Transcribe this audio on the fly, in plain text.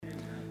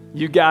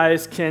You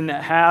guys can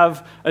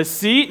have a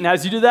seat. And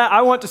as you do that,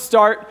 I want to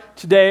start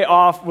today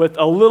off with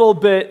a little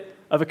bit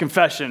of a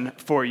confession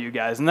for you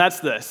guys. And that's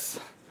this.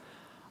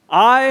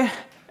 I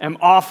am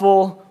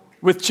awful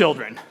with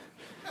children.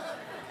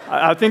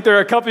 I think there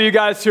are a couple of you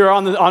guys who are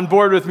on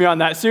board with me on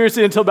that.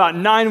 Seriously, until about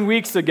 9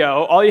 weeks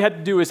ago, all you had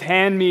to do was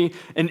hand me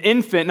an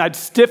infant, and I'd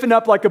stiffen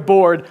up like a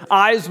board,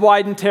 eyes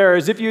wide in terror,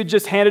 as if you had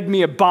just handed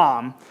me a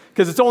bomb,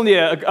 because it's only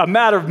a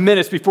matter of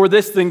minutes before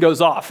this thing goes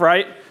off,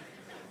 right?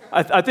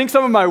 I think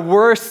some of my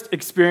worst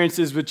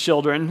experiences with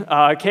children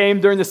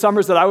came during the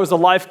summers that I was a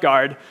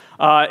lifeguard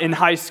in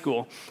high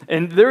school.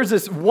 And there was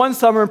this one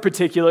summer in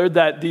particular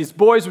that these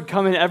boys would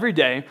come in every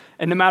day,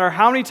 and no matter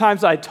how many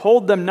times I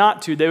told them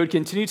not to, they would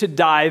continue to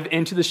dive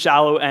into the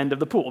shallow end of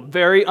the pool.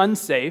 Very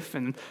unsafe,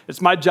 and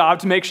it's my job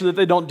to make sure that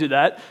they don't do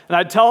that. And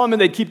I'd tell them,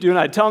 and they'd keep doing it.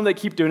 I'd tell them they'd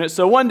keep doing it.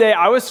 So one day,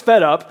 I was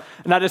fed up,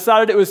 and I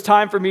decided it was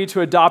time for me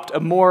to adopt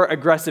a more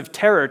aggressive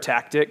terror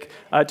tactic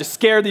to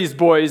scare these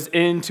boys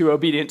into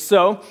obedience.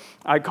 So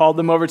I called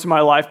them over to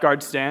my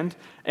lifeguard stand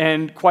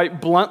and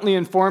quite bluntly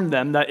informed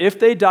them that if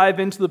they dive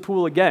into the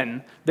pool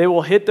again, they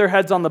will hit their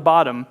heads on the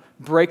bottom,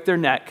 break their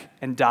neck,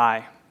 and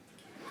die.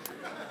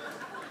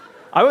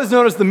 I was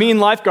known as the mean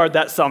lifeguard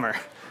that summer.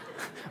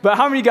 But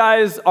how many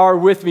guys are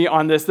with me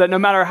on this, that no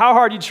matter how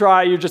hard you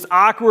try, you're just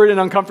awkward and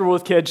uncomfortable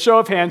with kids? Show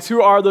of hands,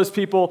 who are those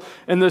people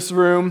in this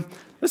room?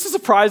 This is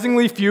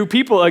surprisingly few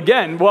people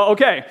again. Well,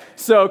 okay,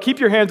 so keep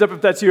your hands up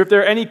if that's you. If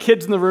there are any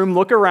kids in the room,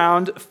 look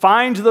around,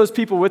 find those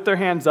people with their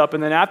hands up,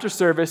 and then after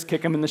service,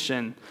 kick them in the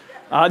shin.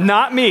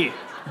 Not me,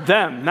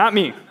 them, not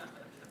me.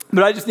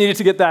 But I just needed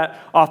to get that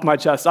off my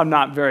chest. I'm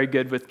not very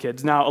good with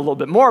kids. Now, a little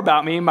bit more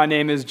about me. My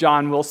name is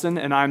John Wilson,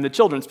 and I'm the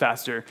children's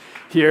pastor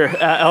here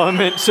at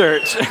Element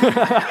Church.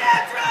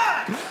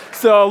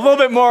 So a little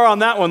bit more on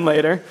that one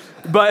later.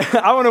 But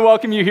I want to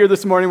welcome you here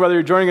this morning, whether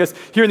you're joining us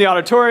here in the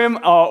auditorium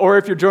or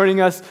if you're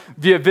joining us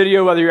via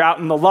video, whether you're out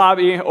in the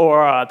lobby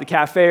or at the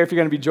cafe, or if you're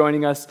going to be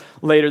joining us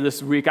later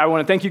this week. I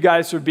want to thank you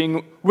guys for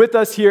being with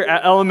us here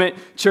at Element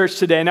Church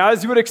today. Now,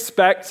 as you would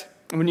expect,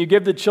 when you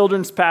give the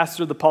children's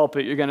pastor the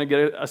pulpit, you're going to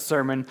get a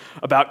sermon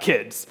about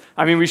kids.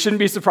 I mean, we shouldn't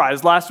be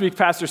surprised. Last week,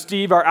 Pastor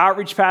Steve, our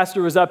outreach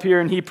pastor, was up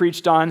here and he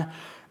preached on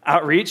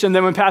outreach. And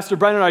then when Pastor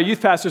Brennan, our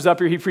youth pastor, is up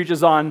here, he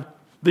preaches on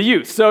the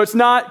youth. So it's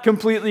not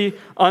completely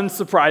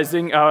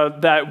unsurprising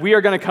that we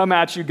are going to come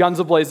at you guns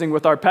a-blazing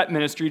with our pet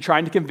ministry,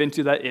 trying to convince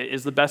you that it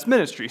is the best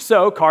ministry.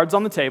 So, cards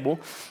on the table.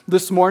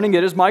 This morning,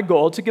 it is my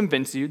goal to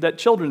convince you that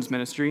children's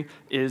ministry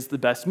is the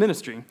best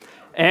ministry.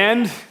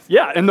 And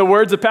yeah, in the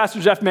words of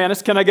Pastor Jeff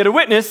Manis, can I get a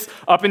witness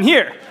up in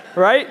here,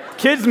 right?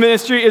 Kids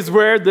ministry is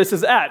where this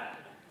is at.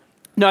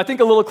 Now, I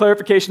think a little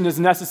clarification is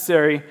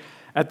necessary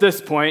at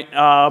this point.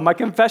 My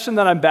confession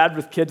that I'm bad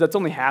with kids, that's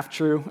only half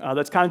true.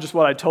 That's kind of just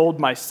what I told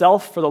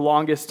myself for the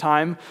longest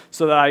time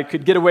so that I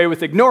could get away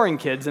with ignoring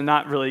kids and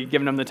not really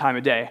giving them the time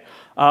of day.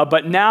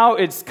 But now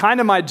it's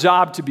kind of my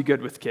job to be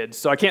good with kids,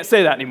 so I can't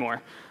say that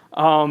anymore.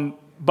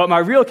 But my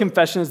real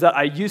confession is that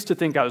I used to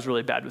think I was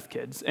really bad with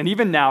kids. And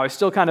even now, I'm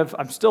still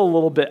a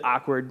little bit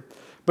awkward.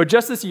 But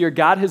just this year,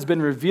 God has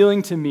been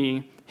revealing to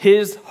me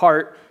his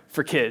heart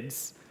for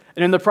kids.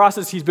 And in the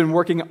process, he's been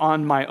working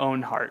on my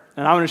own heart.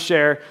 And I want to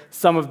share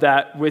some of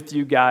that with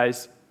you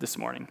guys this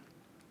morning.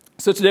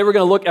 So today we're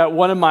going to look at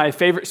one of my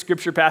favorite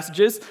scripture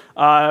passages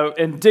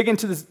and dig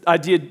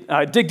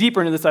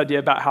deeper into this idea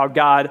about how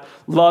God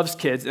loves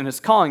kids and is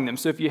calling them.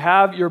 So if you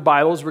have your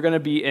Bibles, we're going to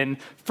be in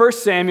 1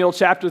 Samuel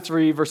chapter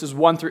 3, verses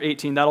 1 through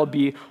 18. That'll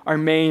be our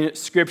main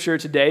scripture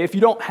today. If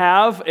you don't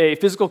have a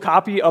physical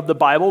copy of the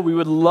Bible, we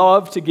would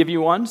love to give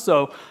you one.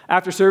 So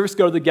after service,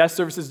 go to the guest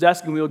services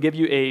desk and we will give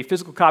you a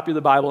physical copy of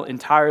the Bible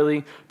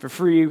entirely for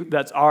free.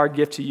 That's our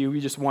gift to you.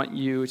 We just want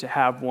you to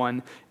have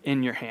one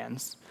in your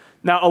hands.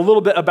 Now, a little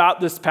bit about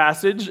this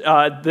passage.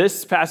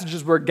 This passage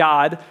is where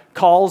God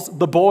calls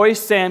the boy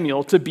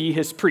Samuel to be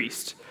his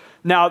priest.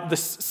 Now, the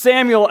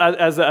Samuel,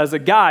 as a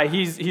guy,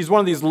 he's one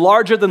of these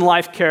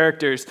larger-than-life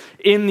characters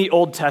in the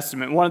Old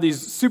Testament, one of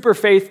these super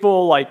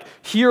faithful, like,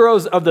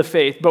 heroes of the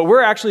faith. But we're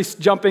actually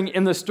jumping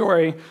in the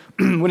story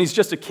when he's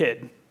just a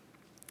kid,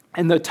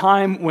 and the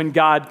time when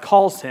God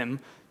calls him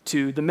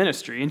to the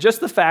ministry. And just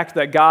the fact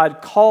that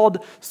God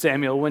called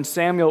Samuel when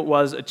Samuel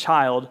was a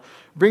child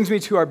brings me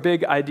to our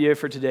big idea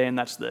for today, and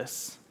that's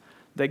this: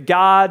 that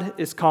God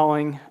is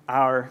calling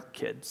our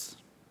kids.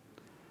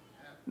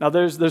 Now,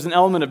 there's an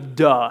element of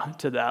duh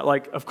to that.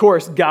 Like, of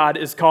course, God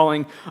is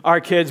calling our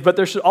kids, but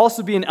there should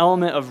also be an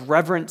element of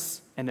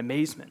reverence and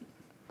amazement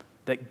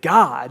that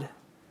God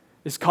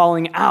is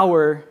calling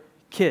our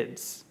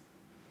kids.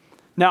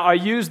 Now, I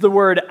use the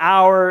word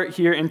 "our"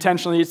 here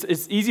intentionally.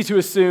 It's easy to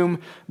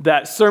assume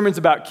that sermons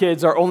about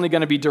kids are only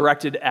going to be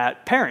directed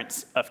at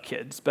parents of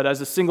kids. But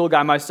as a single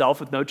guy myself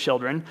with no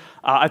children,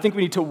 I think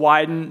we need to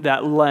widen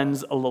that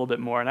lens a little bit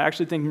more. And I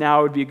actually think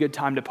now would be a good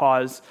time to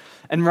pause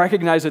and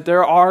recognize that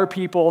there are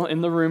people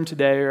in the room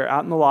today or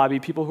out in the lobby,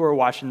 people who are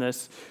watching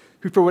this,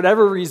 who for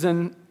whatever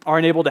reason are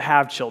unable to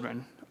have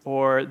children,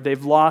 or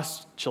they've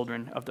lost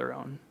children of their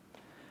own.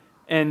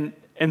 And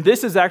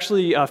this has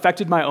actually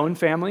affected my own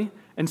family.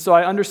 And so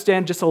I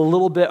understand just a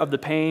little bit of the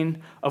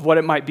pain of what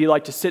it might be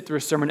like to sit through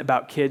a sermon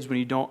about kids when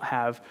you don't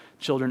have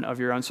children of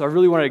your own. So I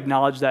really want to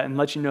acknowledge that and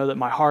let you know that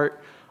my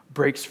heart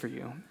breaks for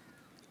you.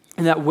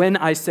 And that when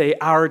I say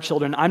our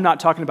children, I'm not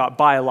talking about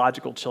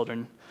biological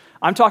children.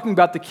 I'm talking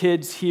about the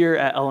kids here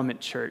at Element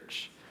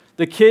Church.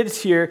 The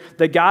kids here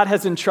that God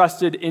has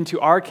entrusted into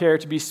our care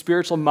to be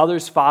spiritual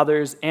mothers,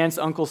 fathers, aunts,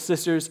 uncles,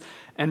 sisters,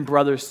 and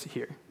brothers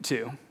here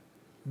too.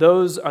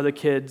 Those are the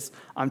kids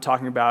I'm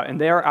talking about,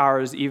 and they are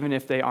ours even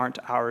if they aren't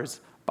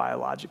ours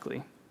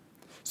biologically.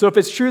 So if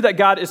it's true that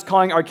God is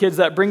calling our kids,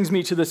 that brings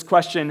me to this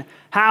question: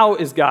 how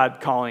is God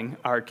calling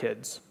our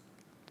kids?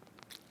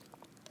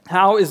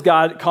 How is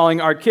God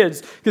calling our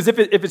kids? Because if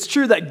it's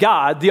true that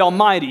God, the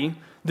Almighty,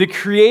 the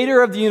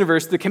creator of the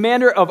universe, the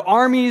commander of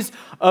armies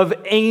of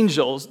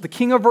angels, the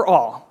king over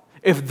all,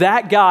 if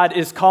that God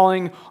is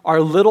calling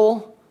our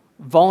little,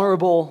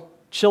 vulnerable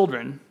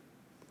children,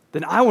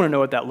 then I want to know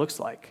what that looks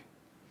like.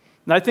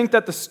 And I think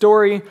that the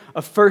story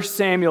of 1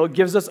 Samuel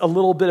gives us a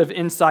little bit of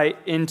insight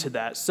into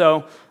that. So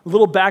a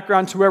little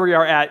background to where we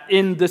are at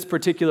in this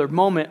particular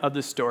moment of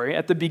the story.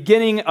 At the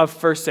beginning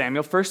of 1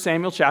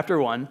 Samuel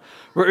chapter 1,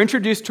 we're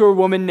introduced to a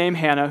woman named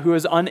Hannah who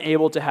is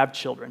unable to have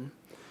children.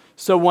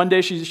 So one day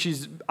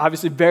she's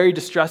obviously very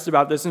distressed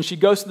about this, and she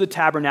goes to the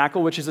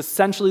tabernacle, which is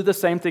essentially the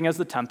same thing as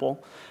the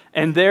temple.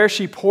 And there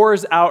she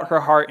pours out her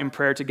heart in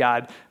prayer to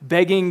God,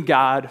 begging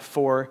God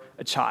for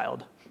a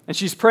child. And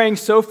she's praying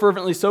so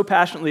fervently, so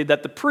passionately,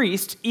 that the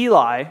priest,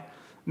 Eli,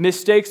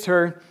 mistakes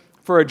her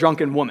for a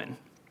drunken woman.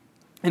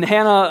 And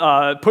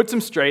Hannah puts him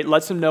straight,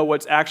 lets him know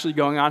what's actually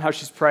going on, how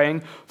she's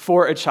praying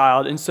for a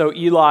child. And so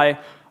Eli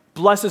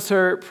blesses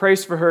her,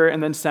 prays for her,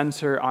 and then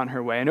sends her on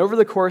her way. And over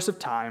the course of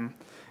time,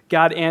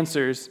 God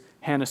answers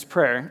Hannah's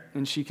prayer,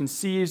 and she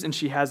conceives, and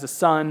she has a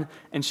son,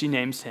 and she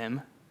names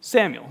him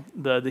Samuel,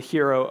 the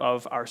hero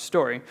of our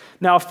story.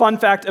 Now, a fun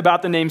fact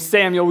about the name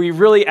Samuel, we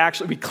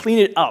clean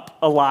it up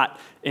a lot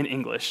in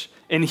English.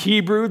 In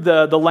Hebrew,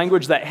 the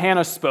language that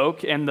Hannah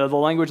spoke and the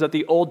language that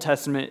the Old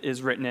Testament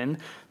is written in,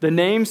 the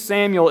name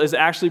Samuel is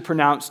actually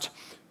pronounced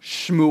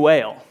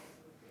Shmuel.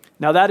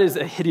 Now, that is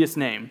a hideous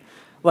name.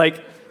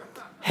 Like,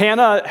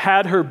 Hannah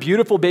had her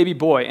beautiful baby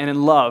boy and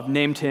in love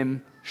named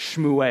him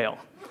Shmuel.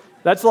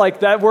 That's like,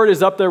 that word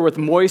is up there with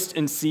moist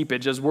and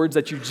seepage as words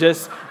that you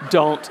just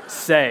don't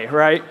say,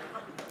 right?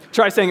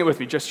 Try saying it with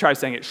me. Just try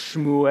saying it.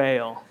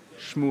 Shmuel.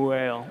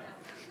 Shmuel.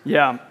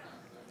 Yeah.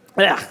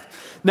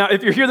 Now,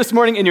 if you're here this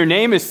morning and your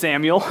name is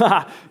Samuel,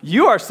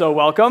 you are so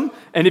welcome.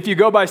 And if you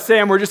go by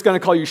Sam, we're just going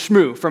to call you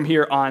Shmoo from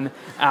here on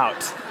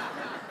out.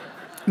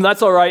 And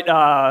that's all right.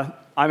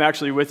 I'm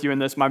actually with you in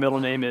this. My middle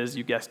name is,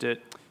 you guessed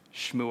it,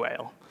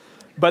 Shmuel.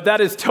 But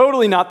that is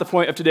totally not the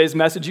point of today's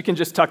message. You can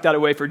just tuck that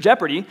away for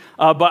Jeopardy.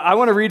 But I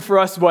want to read for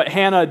us what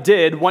Hannah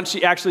did once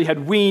she actually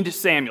had weaned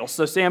Samuel.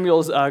 So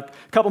Samuel's a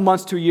couple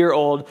months to a year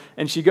old,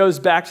 and she goes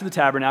back to the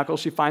tabernacle.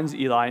 She finds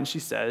Eli, and she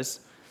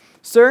says,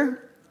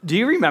 "Sir, do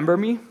you remember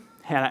me?"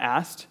 Hannah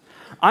asked.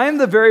 "I am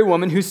the very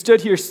woman who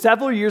stood here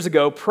several years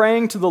ago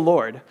praying to the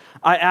Lord.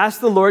 I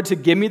asked the Lord to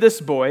give me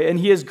this boy, and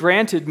he has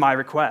granted my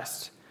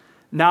request.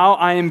 Now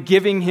I am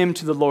giving him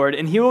to the Lord,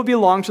 and he will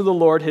belong to the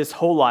Lord his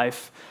whole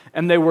life."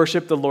 And they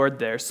worship the Lord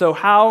there. So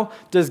how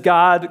does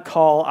God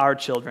call our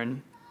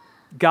children?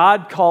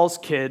 God calls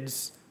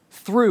kids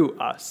through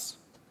us.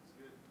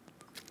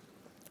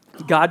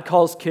 God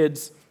calls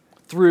kids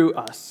through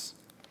us.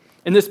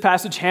 In this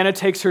passage, Hannah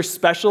takes her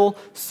special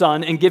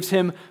son and gives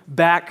him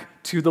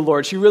back to the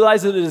Lord. She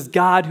realizes it is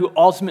God who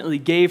ultimately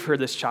gave her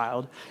this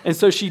child. And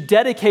so she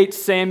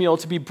dedicates Samuel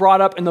to be brought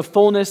up in the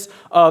fullness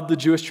of the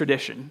Jewish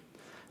tradition.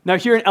 Now,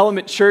 here in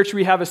Element Church,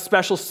 we have a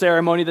special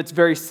ceremony that's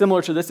very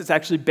similar to this. It's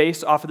actually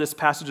based off of this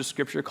passage of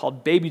Scripture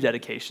called baby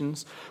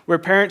dedications, where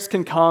parents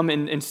can come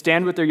and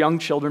stand with their young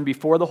children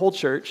before the whole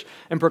church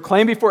and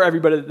proclaim before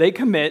everybody that they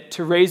commit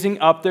to raising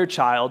up their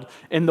child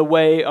in the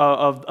way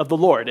of the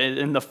Lord,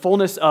 in the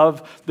fullness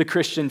of the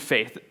Christian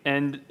faith,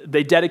 and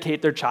they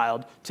dedicate their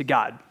child to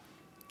God.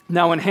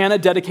 Now, when Hannah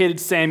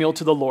dedicated Samuel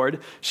to the Lord,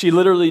 she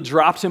literally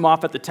dropped him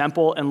off at the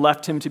temple and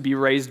left him to be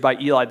raised by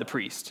Eli the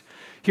priest.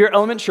 Here at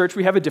Element Church,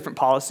 we have a different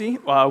policy.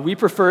 We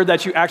prefer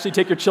that you actually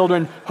take your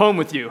children home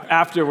with you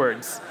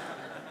afterwards.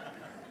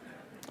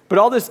 But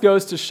all this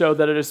goes to show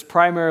that it is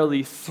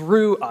primarily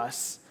through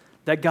us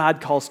that God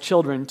calls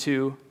children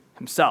to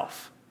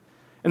himself.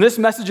 And this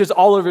message is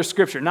all over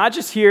Scripture, not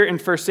just here in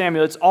 1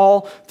 Samuel, it's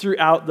all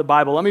throughout the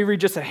Bible. Let me read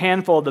just a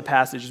handful of the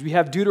passages. We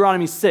have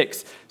Deuteronomy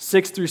 6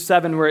 through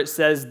 7, where it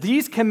says,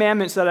 "These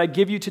commandments that I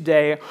give you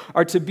today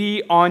are to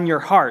be on your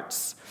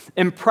hearts.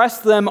 Impress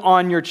them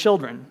on your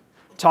children.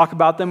 Talk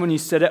about them when you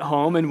sit at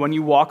home and when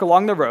you walk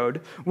along the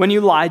road, when you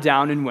lie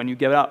down and when you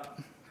get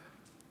up."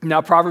 Now,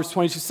 Proverbs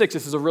 22:6,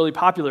 this is a really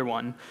popular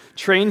one.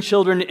 "Train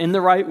children in the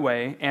right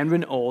way, and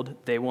when old,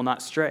 they will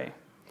not stray."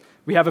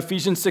 We have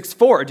Ephesians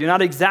 6:4, "Do not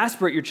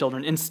exasperate your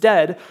children.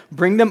 Instead,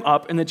 bring them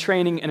up in the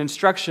training and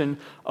instruction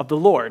of the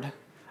Lord."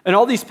 And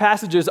all these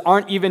passages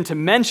aren't even to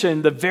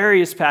mention the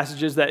various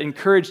passages that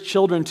encourage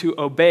children to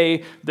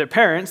obey their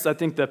parents. I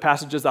think the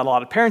passages that a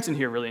lot of parents in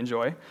here really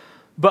enjoy.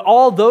 But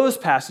all those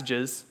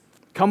passages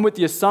come with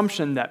the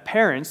assumption that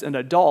parents and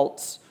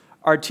adults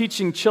are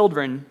teaching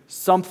children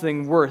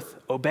something worth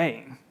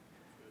obeying,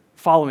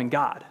 following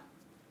God.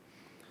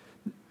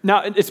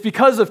 Now, it's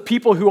because of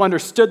people who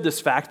understood this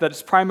fact that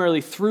it's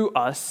primarily through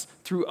us,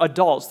 through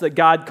adults, that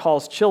God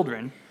calls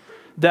children,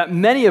 that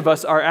many of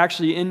us are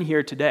actually in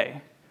here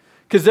today.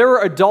 Because there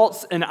were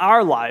adults in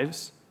our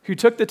lives who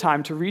took the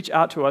time to reach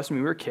out to us when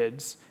we were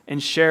kids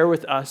and share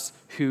with us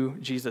who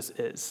Jesus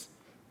is.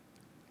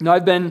 Now,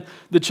 I've been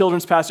the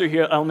children's pastor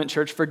here at Element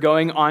Church for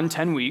going on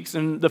 10 weeks,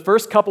 and the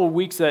first couple of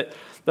weeks that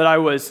I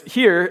was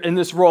here in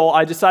this role,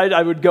 I decided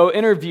I would go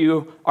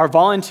interview our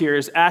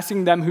volunteers,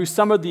 asking them who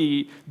some of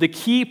the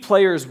key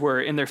players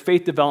were in their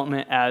faith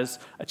development as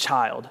a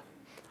child.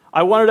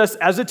 I wanted us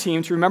as a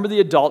team to remember the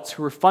adults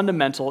who were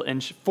fundamental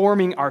in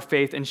forming our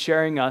faith and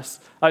sharing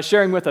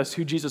with us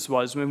who Jesus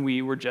was when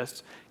we were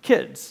just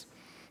kids.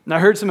 And I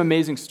heard some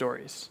amazing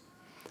stories.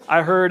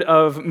 I heard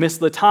of Miss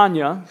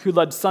Latanya, who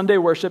led Sunday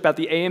worship at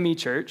the AME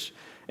Church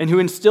and who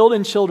instilled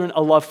in children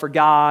a love for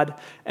God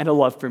and a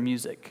love for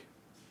music.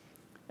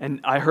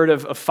 And I heard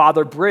of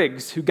Father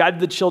Briggs, who guided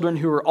the children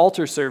who were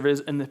altar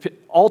servers in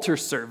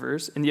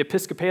the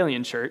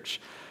Episcopalian Church,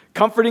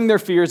 comforting their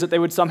fears that they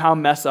would somehow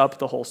mess up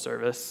the whole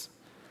service.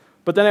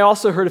 But then I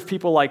also heard of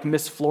people like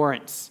Miss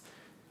Florence,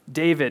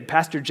 David,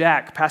 Pastor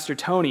Jack, Pastor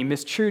Tony,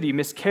 Miss Trudy,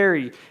 Miss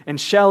Carrie, and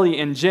Shelley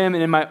and Jim,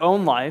 and in my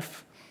own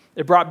life,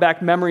 it brought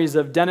back memories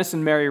of Dennis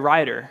and Mary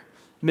Ryder,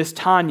 Miss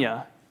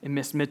Tanya, and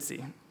Miss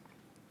Mitzi.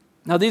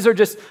 Now, these are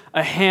just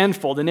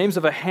the names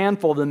of a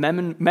handful of the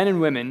men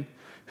and women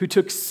who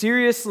took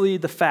seriously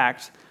the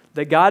fact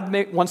that God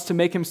wants to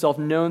make himself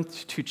known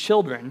to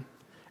children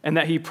and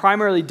that he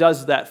primarily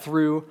does that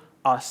through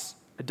us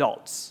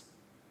adults.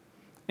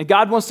 And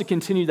God wants to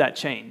continue that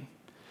chain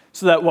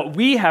so that what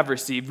we have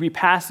received, we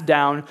pass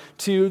down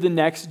to the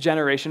next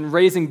generation,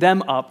 raising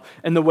them up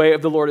in the way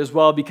of the Lord as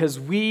well, because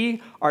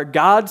we are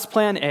God's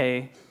plan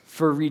A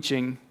for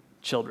reaching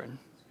children.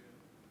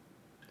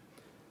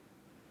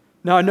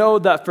 Now, I know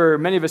that for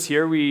many of us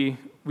here, we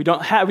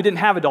didn't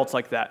have adults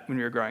like that when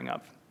we were growing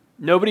up.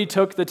 Nobody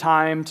took the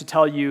time to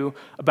tell you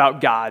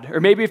about God.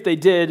 Or maybe if they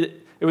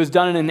did, it was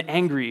done in an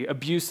angry,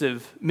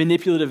 abusive,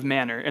 manipulative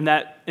manner, and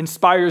that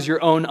inspires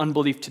your own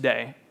unbelief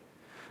today.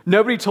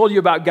 Nobody told you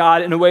about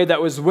God in a way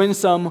that was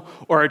winsome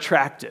or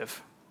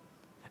attractive.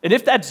 And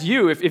if that's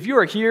you, if you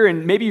are here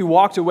and maybe you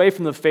walked away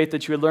from the faith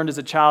that you had learned as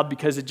a child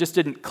because it just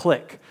didn't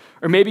click,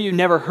 or maybe you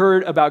never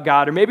heard about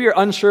God, or maybe you're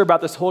unsure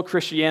about this whole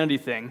Christianity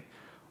thing,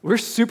 we're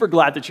super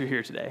glad that you're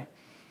here today.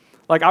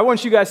 I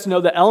want you guys to know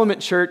that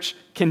Element Church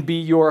can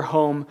be your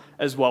home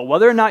as well.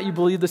 Whether or not you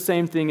believe the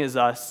same thing as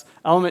us,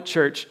 Element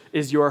Church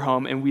is your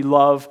home, and we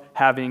love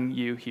having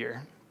you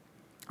here.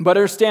 But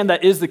understand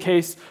that is the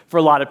case for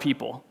a lot of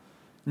people.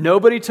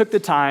 Nobody took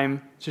the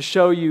time to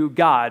show you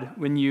God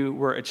when you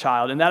were a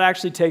child, and that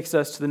actually takes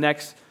us to the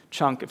next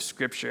chunk of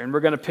Scripture, and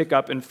we're going to pick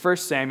up in 1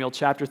 Samuel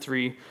chapter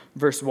 3,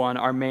 verse 1,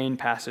 our main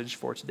passage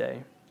for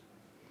today.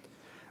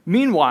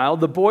 Meanwhile,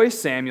 the boy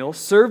Samuel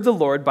served the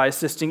Lord by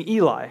assisting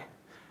Eli.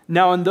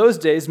 Now, in those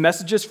days,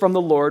 messages from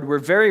the Lord were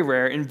very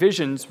rare, and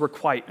visions were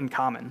quite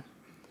uncommon.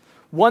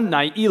 One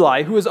night,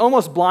 Eli, who was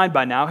almost blind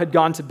by now, had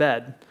gone to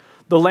bed.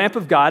 The lamp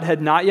of God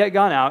had not yet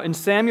gone out, and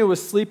Samuel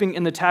was sleeping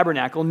in the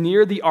tabernacle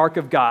near the ark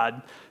of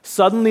God.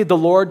 Suddenly, the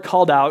Lord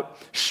called out,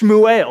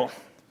 "Shmuel."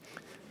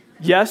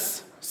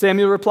 "Yes,"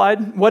 Samuel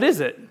replied. "What is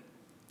it?"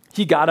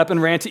 He got up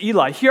and ran to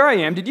Eli. "Here I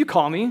am. Did you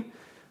call me?"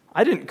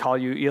 "I didn't call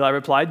you," Eli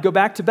replied. "Go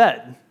back to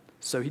bed."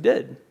 So he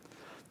did.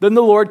 Then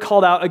the Lord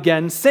called out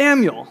again,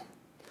 "Samuel."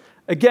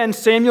 Again,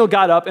 Samuel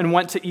got up and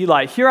went to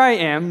Eli. "Here I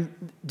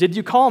am. Did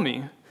you call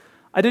me?"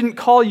 "I didn't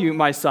call you,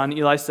 my son,"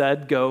 Eli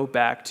said. "Go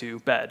back to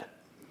bed."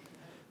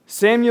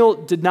 Samuel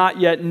did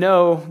not yet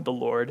know the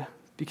Lord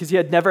because he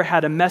had never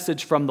had a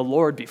message from the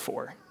Lord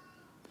before.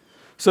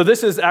 So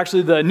this is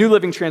actually the New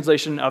Living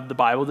Translation of the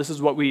Bible. This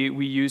is what we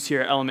use here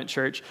at Element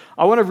Church.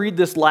 I want to read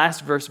this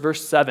last verse,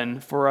 verse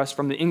 7, for us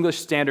from the English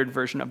Standard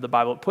Version of the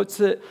Bible. It puts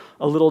it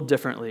a little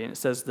differently, and it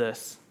says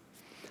this: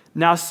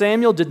 "Now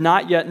Samuel did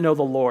not yet know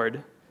the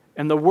Lord,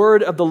 and the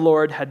word of the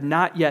Lord had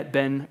not yet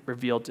been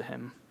revealed to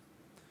him."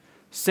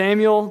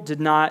 Samuel did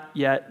not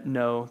yet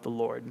know the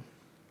Lord.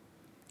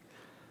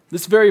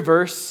 This very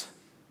verse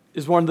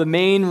is one of the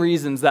main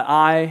reasons that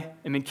I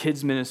am in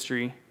kids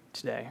ministry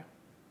today.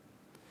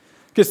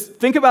 Because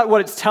think about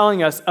what it's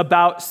telling us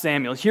about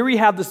Samuel. Here we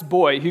have this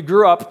boy who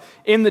grew up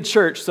in the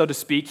church, so to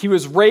speak. He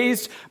was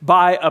raised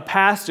by a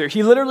pastor.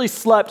 He literally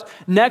slept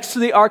next to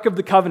the Ark of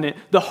the Covenant,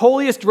 the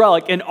holiest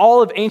relic in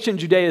all of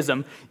ancient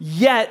Judaism.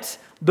 Yet,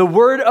 the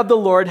word of the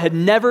Lord had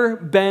never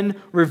been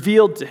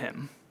revealed to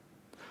him.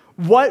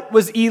 What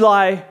was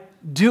Eli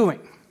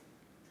doing?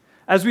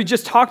 As we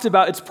just talked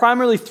about, it's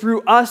primarily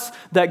through us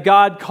that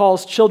God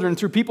calls children,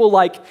 through people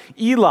like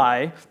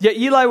Eli. Yet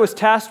Eli, who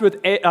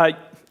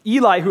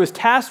was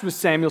tasked with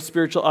Samuel's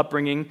spiritual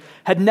upbringing,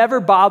 had never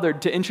bothered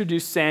to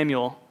introduce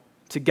Samuel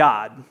to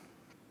God.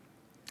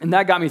 And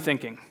that got me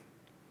thinking,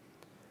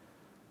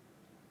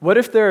 what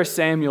if there are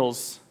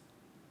Samuels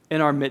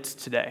in our midst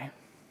today?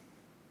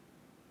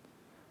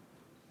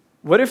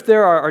 What if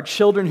there are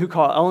children who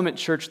call Element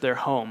Church their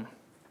home,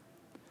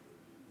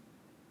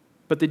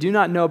 but they do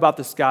not know about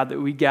this God that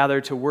we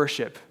gather to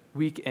worship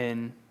week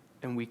in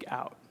and week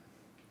out?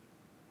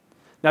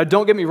 Now,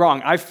 don't get me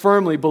wrong. I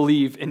firmly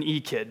believe in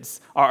eKids,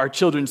 our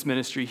children's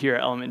ministry here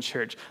at Element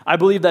Church. I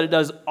believe that it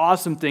does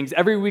awesome things.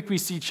 Every week we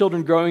see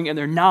children growing in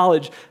their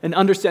knowledge and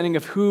understanding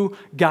of who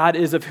God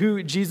is, of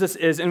who Jesus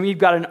is, and we've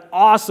got an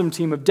awesome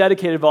team of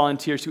dedicated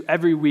volunteers who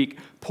every week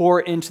pour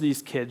into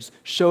these kids,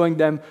 showing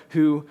them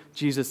who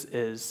Jesus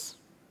is.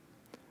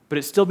 But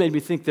it still made me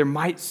think there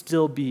might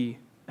still be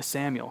a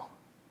Samuel.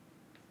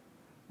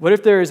 What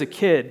if there is a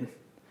kid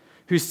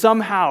who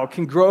somehow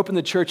can grow up in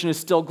the church and is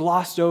still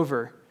glossed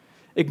over,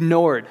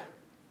 ignored,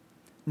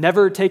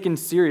 never taken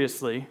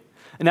seriously,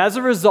 and as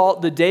a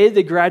result, the day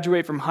they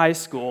graduate from high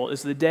school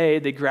is the day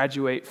they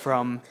graduate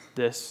from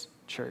this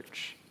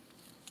church?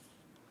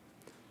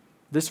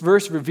 This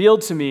verse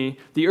revealed to me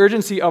the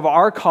urgency of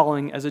our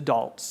calling as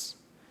adults,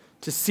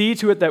 to see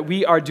to it that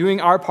we are doing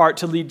our part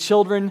to lead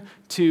children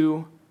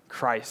to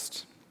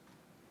Christ.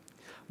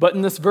 But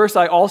in this verse,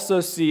 I also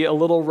see a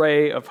little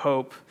ray of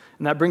hope,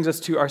 and that brings us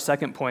to our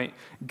second point.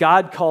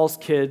 God calls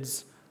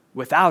kids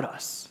without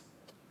us.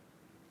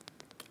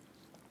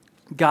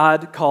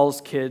 God calls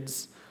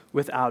kids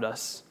without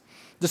us.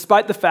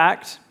 Despite the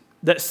fact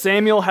that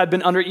Samuel had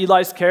been under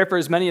Eli's care for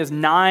as many as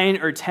 9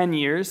 or 10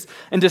 years,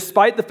 and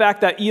despite the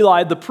fact that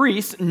Eli, the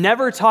priest,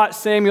 never taught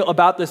Samuel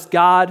about this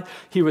God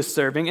he was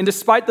serving, and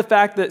despite the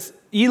fact that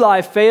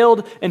Eli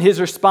failed in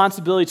his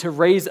responsibility to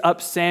raise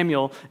up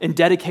Samuel in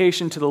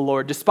dedication to the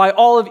Lord, despite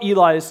all of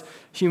Eli's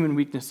human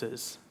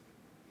weaknesses,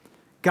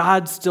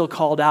 God still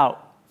called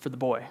out for the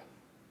boy.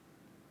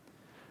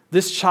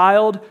 This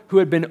child who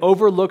had been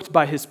overlooked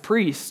by his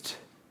priest,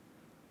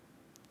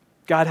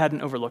 God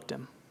hadn't overlooked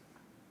him.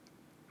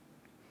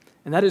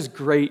 And that is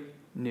great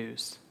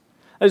news.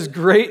 That is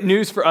great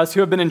news for us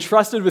who have been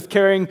entrusted with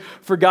caring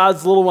for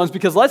God's little ones,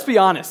 because let's be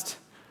honest,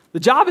 the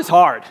job is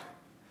hard.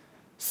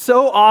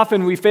 So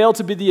often we fail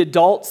to be the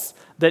adults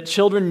that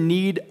children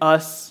need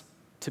us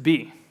to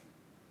be.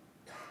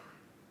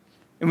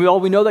 And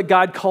we know that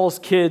God calls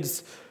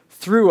kids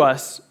through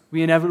us,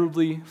 we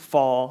inevitably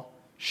fall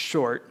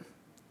short.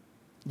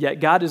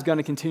 Yet God is going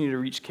to continue to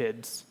reach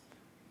kids,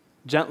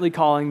 gently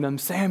calling them,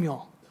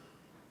 Samuel,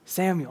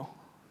 Samuel.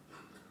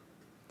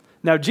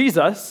 Now,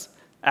 Jesus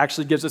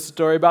actually gives us a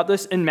story about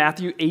this in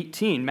Matthew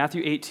 18.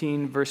 Matthew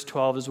 18, verse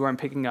 12 is where I'm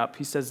picking up.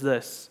 He says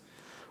this,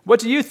 "What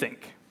do you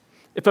think?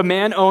 If a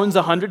man owns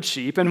 100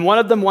 sheep and one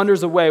of them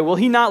wanders away, will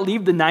he not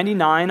leave the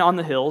 99 on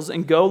the hills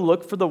and go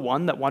look for the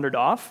one that wandered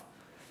off?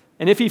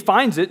 And if he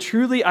finds it,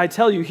 truly I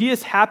tell you, he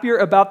is happier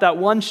about that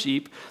one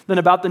sheep than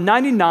about the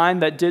 99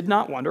 that did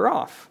not wander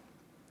off."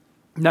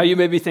 Now you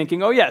may be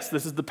thinking, oh yes,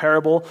 this is the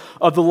parable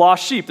of the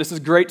lost sheep. This is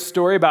a great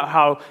story about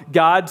how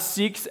God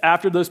seeks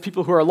after those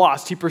people who are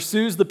lost. He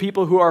pursues the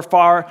people who are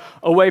far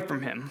away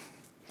from him.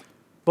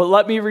 But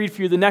let me read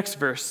for you the next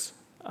verse,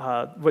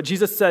 what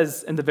Jesus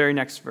says in the very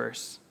next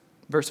verse,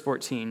 verse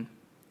 14.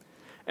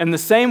 "In the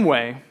same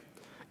way,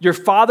 your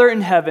Father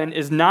in heaven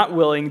is not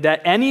willing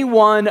that any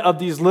one of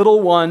these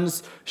little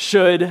ones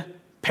should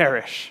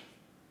perish."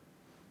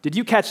 Did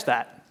you catch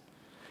that?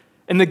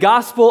 In the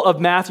Gospel of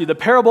Matthew, the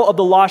parable of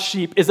the lost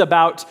sheep is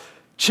about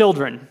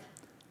children,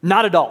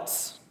 not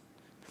adults.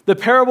 The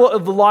parable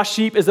of the lost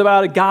sheep is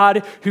about a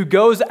God who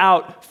goes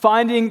out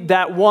finding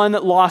that one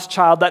lost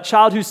child, that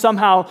child who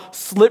somehow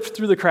slipped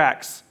through the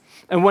cracks.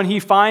 And when he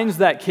finds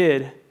that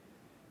kid,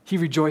 he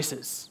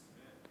rejoices.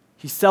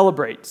 He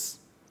celebrates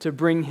to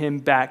bring him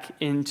back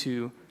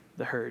into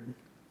the herd.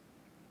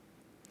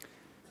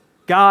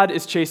 God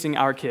is chasing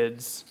our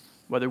kids,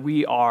 whether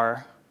we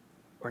are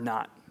or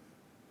not.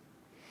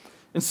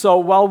 And so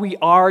while we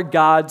are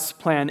God's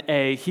plan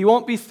A, he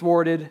won't be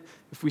thwarted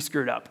if we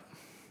screwed up.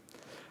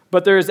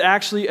 But there is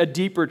actually a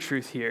deeper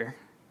truth here,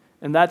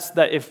 and that's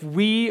that if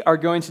we are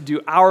going to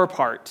do our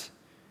part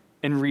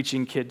in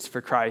reaching kids for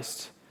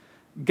Christ,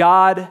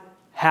 God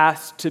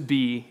has to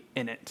be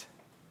in it.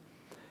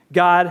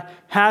 God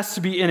has to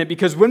be in it,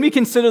 because when we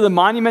consider the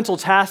monumental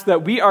task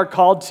that we are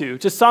called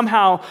to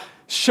somehow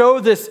show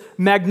this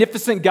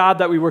magnificent God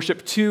that we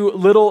worship to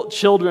little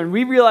children,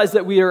 we realize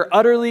that we are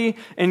utterly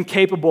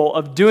incapable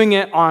of doing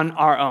it on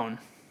our own.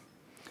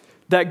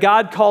 That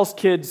God calls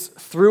kids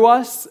through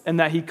us and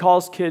that he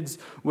calls kids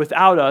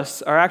without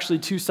us are actually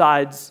two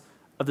sides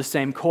of the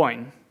same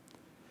coin.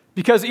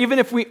 Because even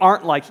if we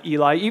aren't like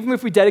Eli, even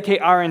if we dedicate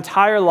our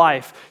entire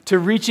life to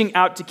reaching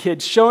out to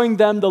kids, showing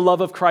them the love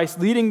of Christ,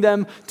 leading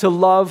them to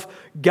love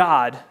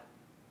God,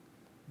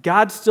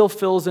 God still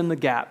fills in the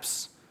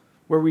gaps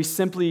where we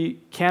simply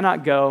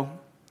cannot go,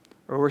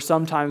 or where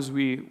sometimes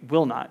we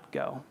will not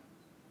go.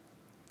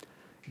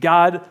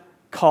 God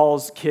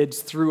calls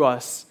kids through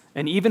us,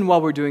 and even while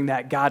we're doing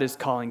that, God is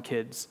calling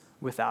kids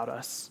without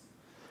us.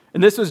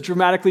 And this was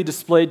dramatically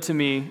displayed to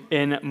me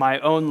in my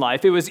own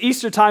life. It was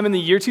Easter time in the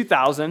year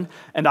 2000,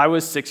 and I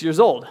was 6 years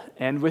old.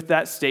 And with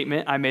that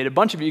statement, I made a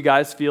bunch of you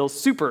guys feel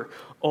super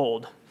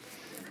old.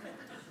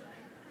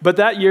 But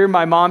that year,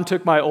 my mom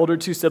took my older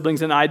two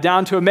siblings and I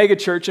down to a mega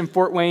church in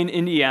Fort Wayne,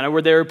 Indiana,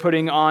 where they were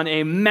putting on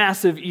a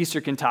massive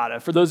Easter cantata.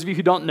 For those of you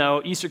who don't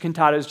know, Easter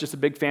cantata is just a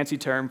big fancy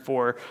term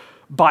for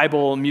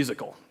Bible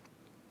musical.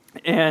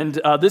 And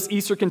this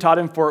Easter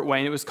cantata in Fort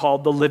Wayne, it was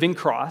called The Living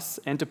Cross.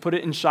 And to put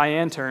it in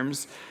Cheyenne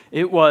terms,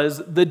 it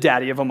was the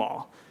daddy of them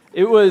all.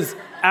 It was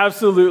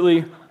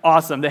absolutely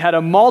awesome. They had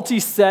a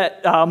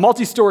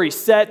multi-story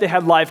set. They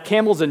had live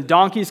camels and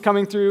donkeys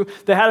coming through.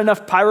 They had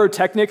enough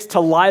pyrotechnics to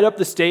light up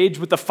the stage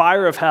with the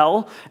fire of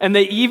hell. And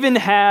they even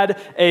had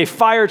a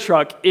fire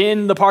truck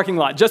in the parking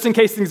lot, just in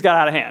case things got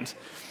out of hand.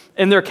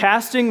 And their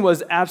casting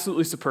was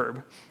absolutely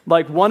superb.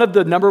 Like, one of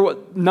the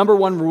number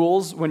one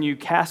rules when you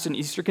cast an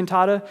Easter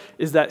cantata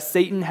is that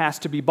Satan has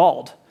to be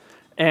bald.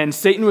 And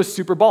Satan was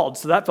super bald,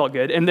 so that felt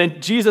good. And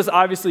then Jesus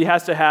obviously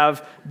has to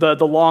have the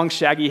long,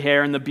 shaggy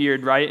hair and the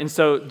beard, right? And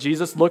so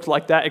Jesus looked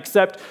like that,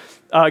 except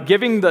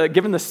given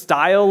the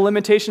style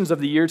limitations of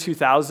the year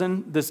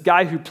 2000, this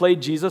guy who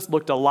played Jesus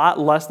looked a lot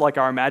less like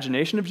our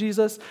imagination of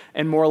Jesus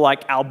and more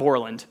like Al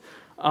Borland.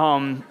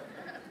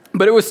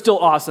 But it was still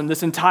awesome,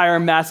 this entire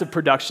massive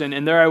production.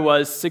 And there I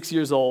was, 6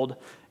 years old,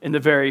 in the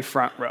very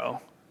front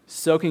row,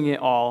 soaking it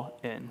all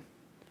in.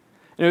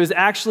 And it was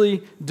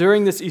actually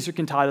during this Easter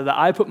cantata that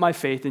I put my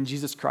faith in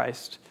Jesus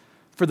Christ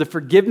for the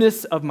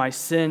forgiveness of my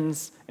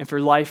sins and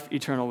for life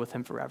eternal with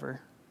him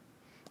forever.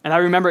 And I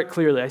remember it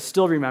clearly. I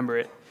still remember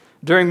it.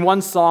 During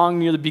one song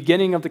near the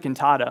beginning of the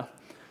cantata,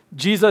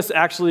 Jesus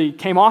actually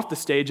came off the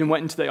stage and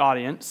went into the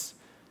audience,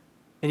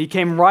 and he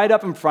came right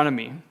up in front of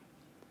me,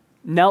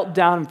 knelt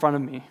down in front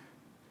of me,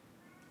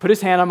 put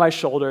his hand on my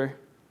shoulder,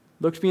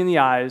 looked me in the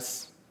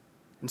eyes,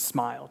 and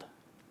smiled.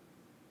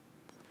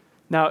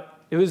 Now,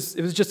 it was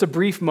just a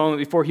brief moment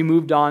before he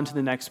moved on to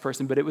the next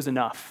person, but it was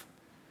enough.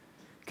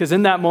 Because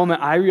in that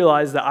moment, I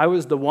realized that I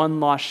was the one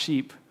lost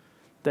sheep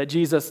that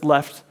Jesus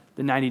left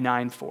the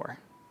 99 for.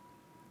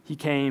 He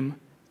came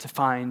to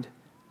find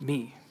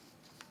me.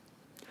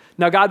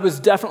 Now, God was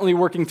definitely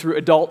working through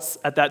adults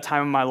at that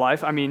time in my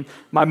life. I mean,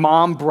 my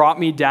mom brought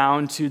me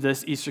down to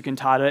this Easter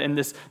cantata, and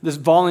this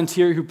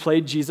volunteer who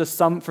played Jesus,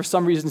 for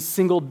some reason,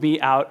 singled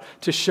me out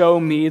to show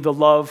me the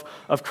love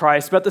of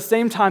Christ. But at the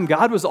same time,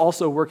 God was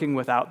also working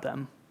without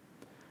them.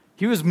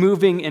 He was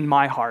moving in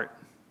my heart,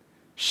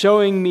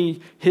 showing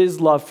me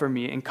his love for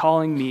me and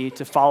calling me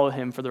to follow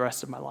him for the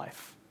rest of my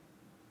life.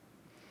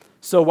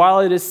 So while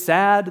it is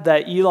sad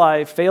that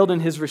Eli failed in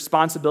his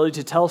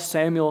responsibility to tell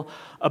Samuel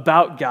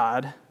about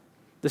God,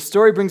 the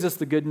story brings us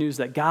the good news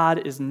that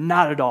God is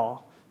not at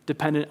all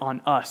dependent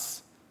on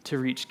us to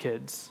reach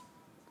kids.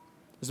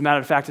 As a matter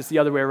of fact, it's the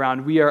other way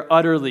around. We are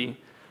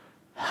utterly,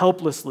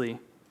 helplessly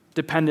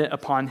dependent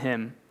upon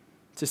him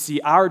to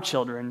see our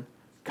children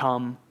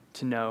come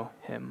to know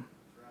him.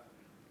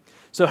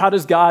 So how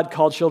does God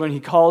call children?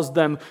 He calls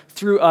them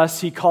through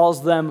us. He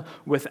calls them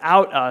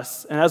without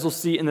us. And as we'll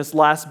see in this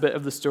last bit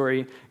of the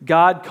story,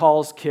 God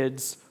calls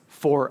kids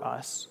for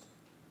us.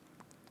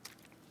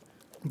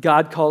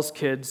 God calls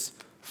kids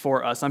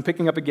for us. I'm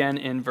picking up again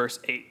in verse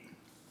 8.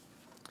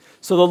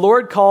 So the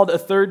Lord called a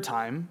third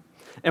time,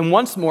 and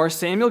once more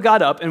Samuel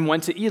got up and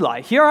went to Eli.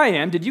 "Here I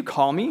am, did you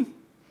call me?"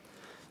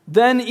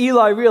 Then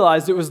Eli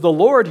realized it was the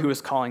Lord who was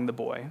calling the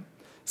boy.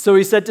 So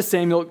he said to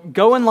Samuel,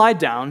 "Go and lie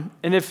down,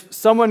 and if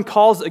someone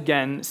calls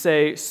again,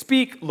 say,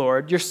 'Speak,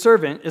 Lord, your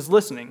servant is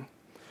listening.'"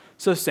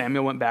 So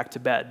Samuel went back to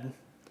bed.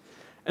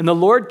 And the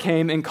Lord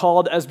came and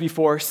called as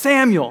before,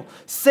 "Samuel,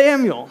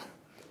 Samuel."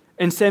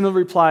 And Samuel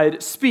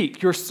replied,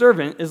 "Speak, your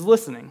servant is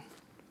listening."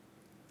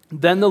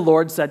 Then the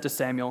Lord said to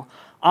Samuel,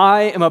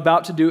 "I am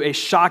about to do a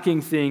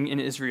shocking thing in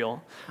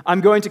Israel.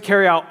 I'm going to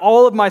carry out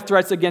all of my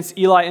threats against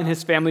Eli and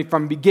his family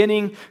from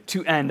beginning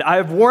to end. I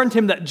have warned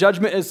him that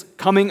judgment is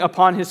coming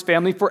upon his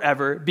family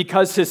forever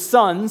because his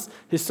sons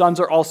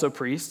are also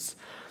priests,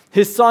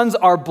 his sons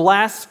are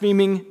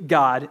blaspheming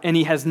God, and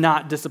he has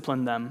not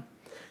disciplined them.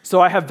 So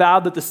I have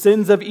vowed that the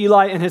sins of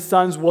Eli and his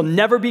sons will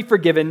never be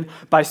forgiven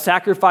by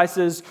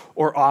sacrifices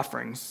or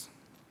offerings."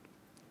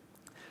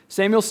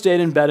 Samuel stayed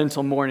in bed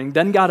until morning,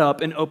 then got up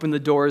and opened the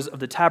doors of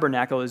the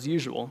tabernacle as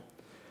usual.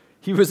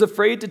 He was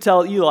afraid to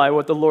tell Eli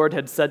what the Lord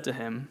had said to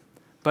him.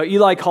 But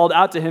Eli called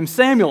out to him,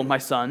 "Samuel, my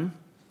son."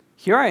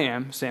 "Here I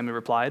am," Samuel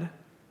replied.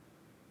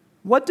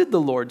 "What did the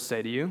Lord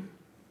say to you?"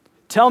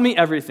 "Tell me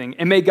everything,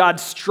 and may God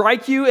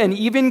strike you and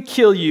even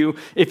kill you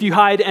if you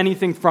hide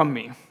anything from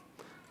me."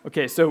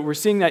 Okay, so we're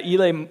seeing that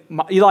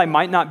Eli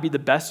might not be the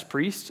best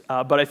priest,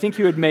 but I think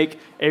he would make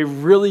a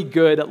really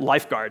good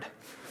lifeguard.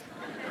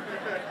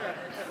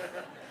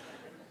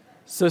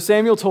 So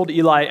Samuel told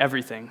Eli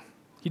everything.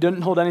 He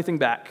didn't hold anything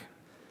back.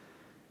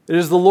 "It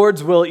is the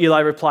Lord's will," Eli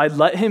replied.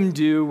 "Let him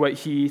do what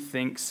he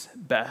thinks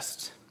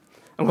best."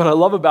 And what I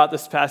love about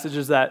this passage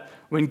is that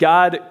when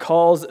God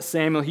calls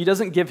Samuel, he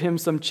doesn't give him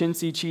some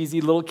chintzy,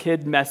 cheesy little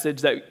kid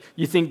message that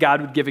you think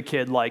God would give a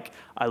kid, like,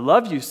 "I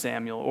love you,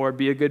 Samuel," or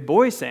 "Be a good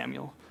boy,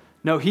 Samuel."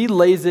 No, he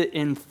lays it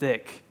in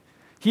thick.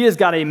 He has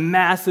got a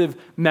massive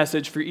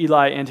message for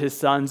Eli and his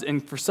sons,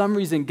 and for some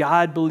reason,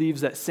 God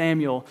believes that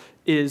Samuel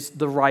is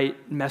the right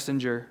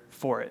messenger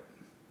for it.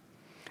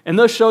 And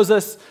this shows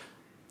us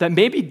that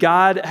maybe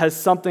God has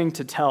something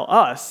to tell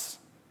us,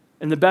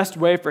 and the best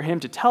way for him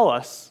to tell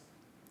us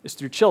is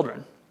through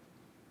children?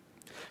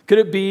 Could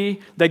it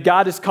be that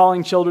God is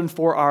calling children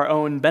for our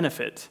own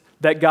benefit,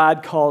 that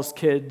God calls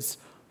kids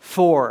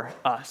for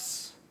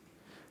us?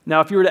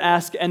 Now, if you were to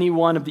ask any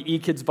one of the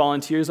eKids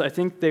volunteers, I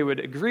think they would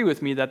agree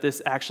with me that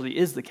this actually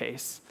is the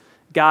case.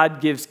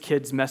 God gives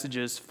kids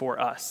messages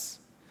for us.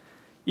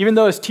 Even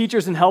though as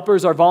teachers and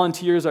helpers, our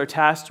volunteers are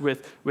tasked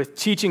with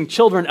teaching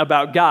children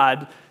about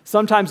God,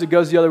 sometimes it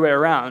goes the other way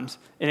around,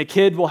 and a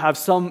kid will have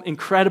some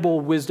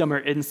incredible wisdom or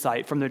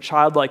insight from their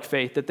childlike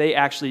faith that they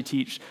actually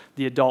teach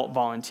the adult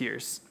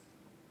volunteers.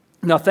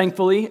 Now,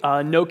 thankfully,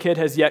 no kid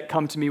has yet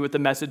come to me with a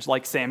message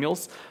like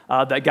Samuel's,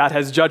 that God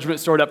has judgment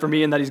stored up for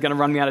me and that he's going to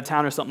run me out of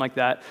town or something like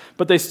that.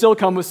 But they still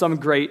come with some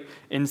great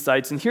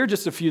insights. And here are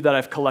just a few that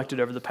I've collected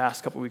over the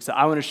past couple weeks that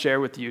I want to share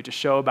with you to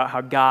show about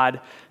how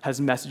God has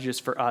messages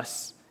for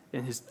us,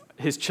 and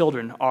his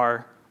children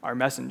are our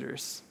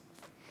messengers.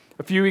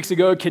 A few weeks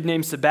ago, a kid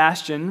named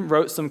Sebastian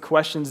wrote some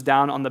questions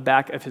down on the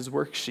back of his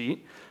worksheet.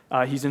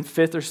 He's in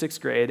 5th or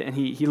 6th grade, and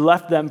he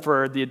left them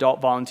for the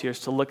adult volunteers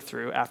to look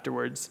through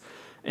afterwards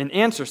and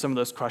answer some of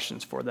those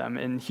questions for them.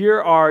 And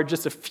here are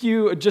just a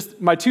few, just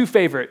my two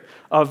favorite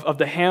of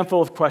the handful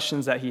of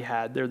questions that he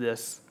had. They're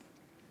this.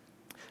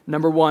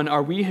 Number 1,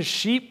 are we his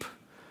sheep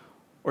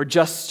or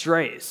just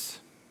strays?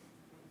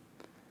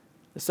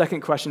 The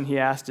second question he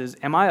asked is,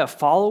 am I a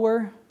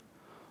follower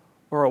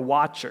or a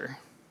watcher?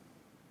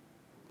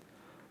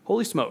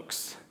 Holy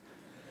smokes.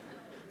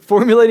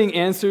 Formulating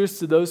answers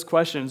to those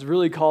questions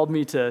really called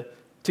me to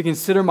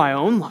consider my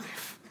own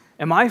life.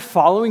 Am I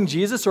following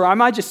Jesus, or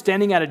am I just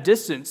standing at a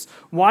distance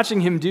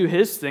watching him do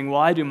his thing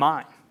while I do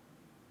mine?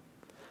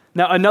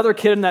 Now, another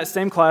kid in that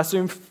same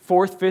classroom,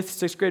 4th, 5th,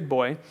 6th grade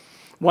boy,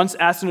 once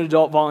asked an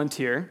adult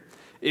volunteer,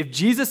 if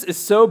Jesus is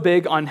so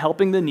big on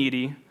helping the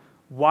needy,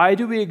 why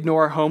do we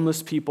ignore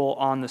homeless people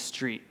on the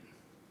street?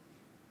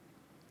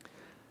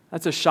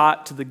 That's a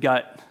shot to the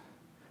gut.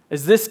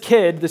 As this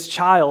kid, this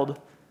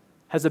child,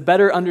 has a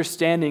better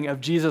understanding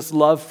of Jesus'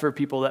 love for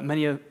people than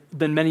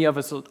many of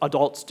us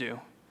adults do.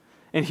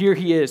 And here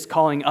he is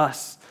calling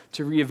us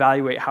to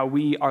reevaluate how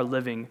we are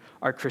living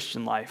our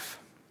Christian life.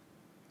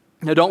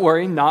 Now, don't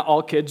worry, not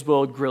all kids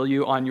will grill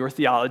you on your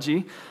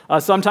theology.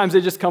 Sometimes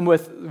they just come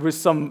with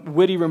some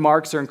witty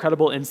remarks or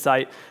incredible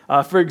insight.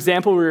 For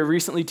example, we were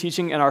recently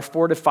teaching in our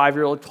 4 to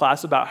 5-year-old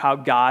class about how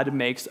God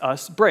makes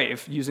us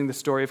brave, using the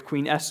story of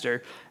Queen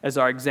Esther as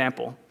our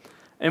example.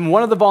 And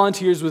one of the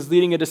volunteers was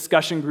leading a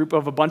discussion group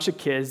of a bunch of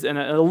kids, and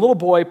a little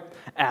boy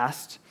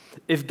asked,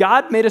 if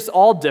God made us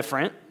all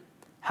different,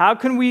 how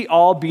can we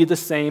all be the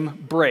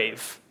same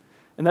brave?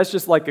 And that's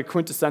just like a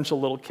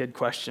quintessential little kid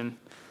question.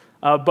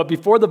 But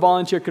before the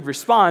volunteer could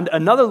respond,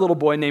 another little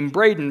boy named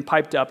Braden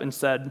piped up and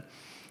said,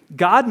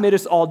 God made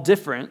us all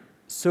different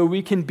so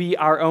we can be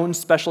our own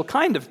special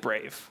kind of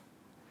brave.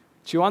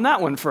 Chew on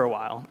that one for a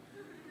while.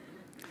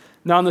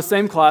 Now, in the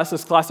same class,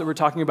 this class that we're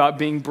talking about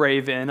being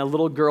brave in, a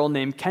little girl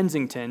named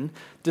Kensington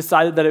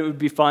decided that it would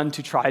be fun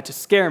to try to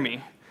scare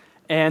me.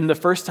 And the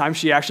first time,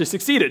 she actually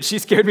succeeded. She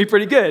scared me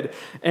pretty good.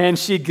 And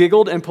she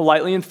giggled and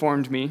politely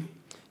informed me,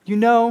 you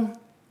know,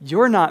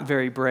 you're not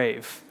very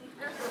brave.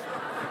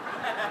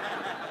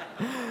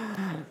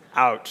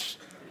 Ouch.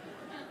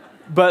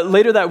 But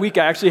later that week,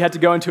 I actually had to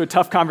go into a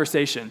tough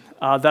conversation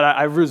that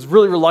I was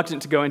really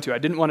reluctant to go into. I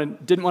didn't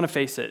want to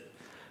face it.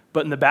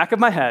 But in the back of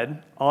my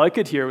head, all I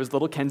could hear was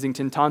little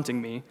Kensington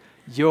taunting me,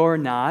 you're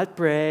not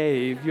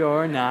brave,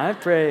 you're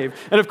not brave.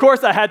 And of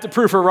course, I had to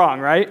prove her wrong,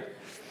 right?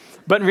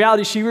 But in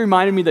reality, she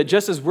reminded me that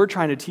just as we're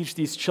trying to teach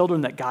these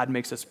children that God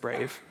makes us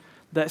brave,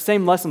 that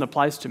same lesson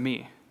applies to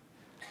me.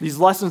 These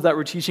lessons that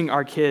we're teaching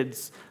our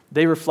kids,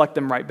 they reflect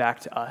them right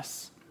back to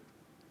us.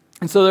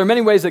 And so there are many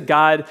ways that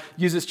God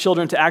uses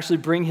children to actually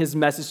bring his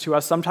message to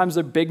us. Sometimes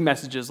they're big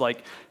messages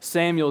like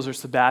Samuel's or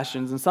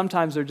Sebastian's, and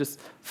sometimes they're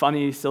just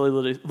funny, silly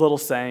little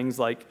sayings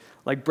like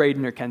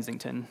Braden or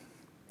Kensington.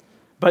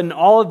 But in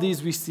all of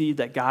these, we see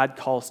that God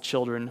calls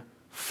children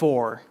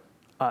for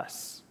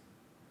us.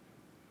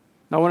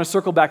 Now, I want to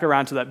circle back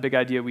around to that big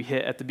idea we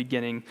hit at the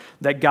beginning,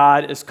 that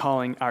God is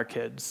calling our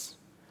kids.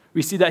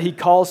 We see that he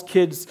calls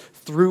kids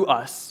through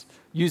us,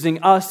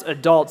 using us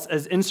adults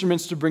as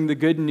instruments to bring the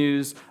good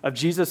news of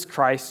Jesus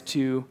Christ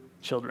to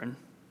children.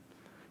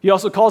 He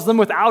also calls them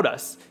without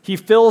us. He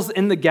fills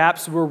in the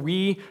gaps where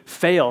we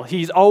fail.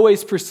 He's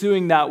always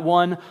pursuing that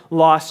one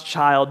lost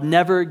child,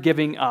 never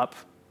giving up,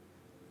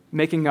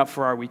 making up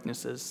for our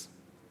weaknesses.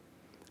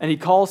 And he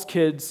calls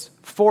kids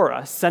for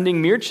us,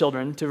 sending mere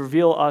children to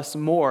reveal us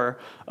more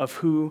of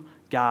who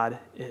God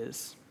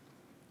is.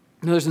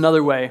 Now, there's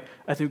another way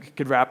I think we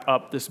could wrap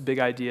up this big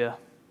idea,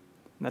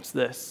 and that's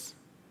this.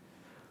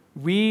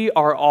 We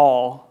are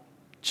all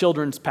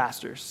children's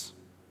pastors.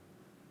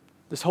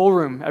 This whole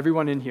room,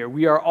 everyone in here,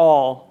 we are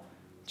all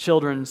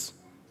children's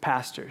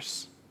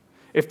pastors.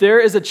 If there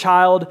is a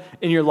child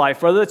in your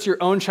life, whether it's your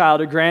own child,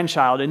 a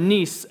grandchild, a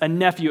niece, a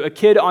nephew, a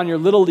kid on your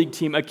little league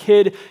team, a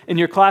kid in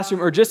your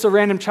classroom, or just a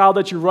random child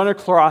that you run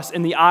across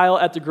in the aisle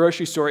at the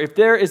grocery store, if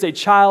there is a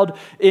child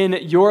in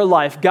your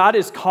life, God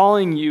is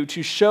calling you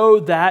to show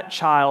that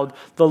child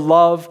the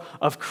love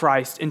of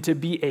Christ and to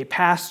be a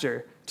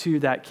pastor to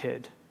that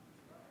kid.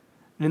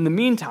 And in the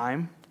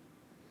meantime,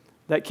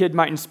 that kid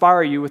might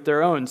inspire you with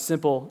their own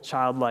simple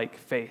childlike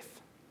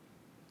faith.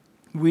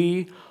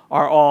 We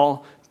are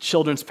all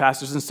children's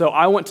pastors, and so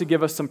I want to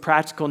give us some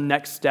practical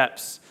next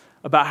steps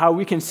about how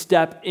we can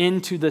step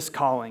into this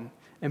calling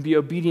and be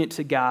obedient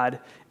to God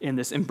in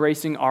this,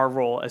 embracing our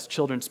role as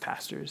children's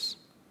pastors.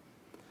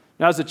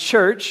 Now, as a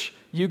church,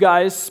 you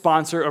guys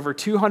sponsor over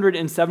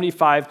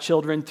 275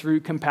 children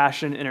through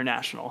Compassion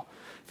International.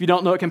 If you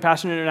don't know what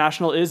Compassion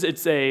International is,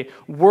 it's a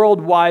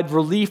worldwide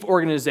relief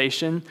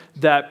organization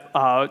that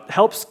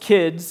helps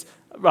kids.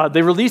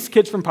 They release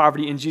kids from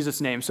poverty in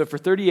Jesus' name. So for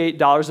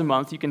 $38 a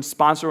month, you can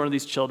sponsor one of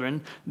these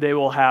children. They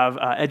will have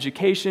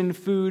education,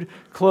 food,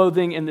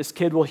 clothing, and this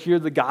kid will hear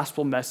the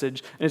gospel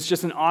message. And it's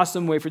just an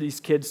awesome way for these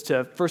kids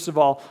to, first of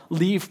all,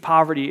 leave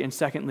poverty, and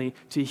secondly,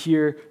 to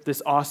hear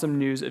this awesome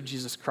news of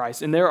Jesus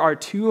Christ. And there are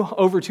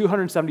over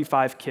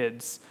 275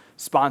 kids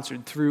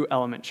sponsored through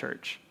Element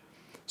Church.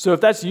 So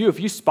if that's you, if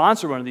you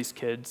sponsor one of these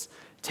kids,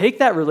 take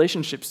that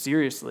relationship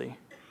seriously.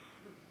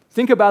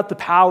 Think about the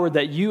power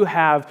that you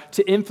have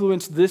to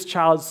influence this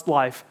child's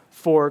life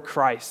for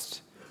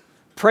Christ.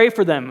 Pray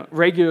for them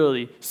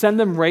regularly. Send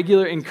them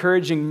regular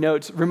encouraging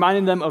notes,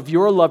 reminding them of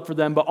your love for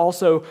them, but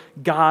also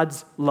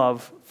God's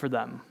love for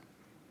them.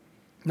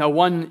 Now,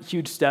 one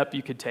huge step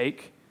you could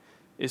take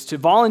is to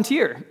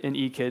volunteer in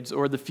eKids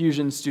or the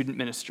Fusion Student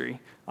Ministry,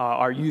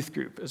 our youth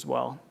group as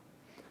well.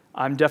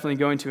 I'm definitely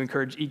going to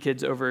encourage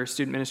eKids over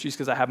student ministries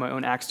because I have my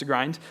own axe to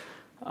grind.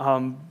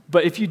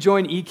 But if you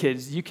join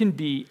eKids, you can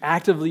be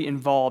actively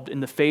involved in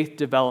the faith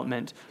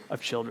development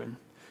of children.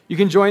 You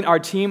can join our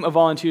team of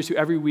volunteers who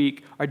every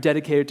week are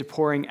dedicated to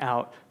pouring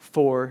out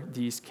for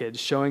these kids,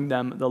 showing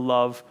them the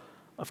love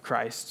of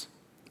Christ.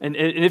 And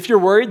if you're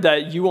worried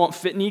that you won't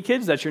fit in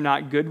eKids, that you're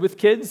not good with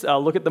kids,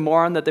 look at the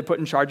moron that they put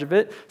in charge of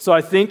it. So I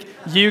think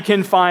you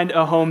can find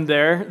a home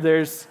there.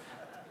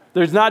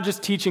 There's not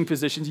just teaching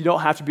positions. You don't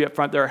have to be up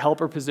front. There are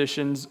helper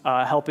positions,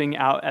 helping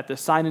out at the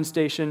sign-in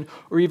station,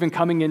 or even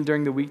coming in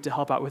during the week to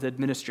help out with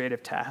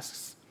administrative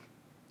tasks.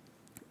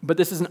 But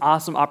this is an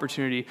awesome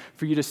opportunity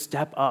for you to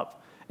step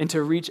up and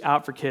to reach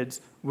out for kids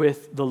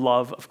with the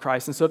love of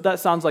Christ. And so if that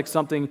sounds like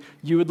something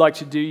you would like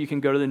to do, you can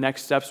go to the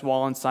Next Steps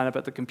wall and sign up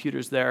at the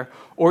computers there.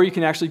 Or you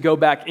can actually go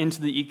back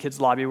into the eKids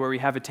lobby where we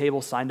have a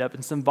table signed up,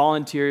 and some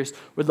volunteers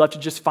would love to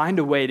just find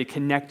a way to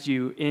connect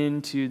you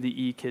into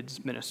the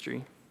eKids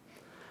ministry.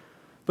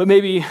 But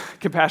maybe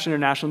Compassion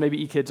International,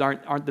 maybe eKids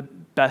aren't the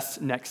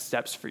best next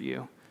steps for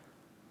you.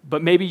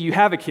 But maybe you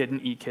have a kid in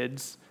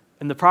eKids,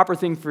 and the proper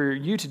thing for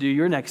you to do,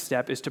 your next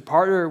step, is to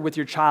partner with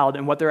your child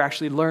in what they're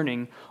actually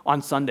learning on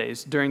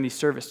Sundays during these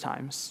service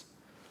times.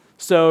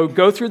 So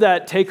go through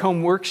that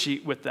take-home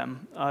worksheet with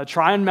them.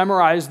 Try and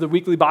memorize the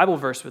weekly Bible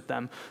verse with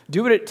them.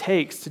 Do what it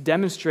takes to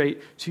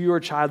demonstrate to your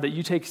child that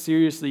you take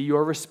seriously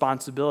your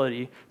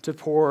responsibility to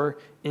pour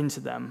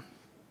into them.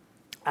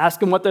 Ask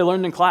them what they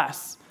learned in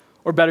class.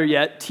 Or better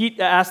yet,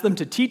 ask them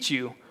to teach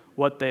you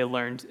what they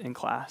learned in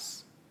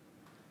class.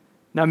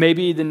 Now,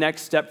 maybe the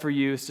next step for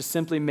you is to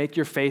simply make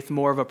your faith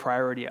more of a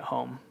priority at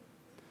home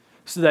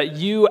so that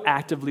you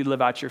actively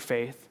live out your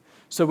faith.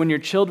 So when your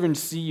children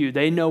see you,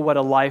 they know what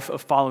a life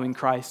of following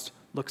Christ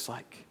looks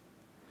like.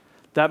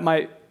 That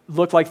might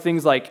look like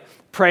things like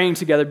praying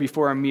together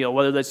before a meal,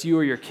 whether that's you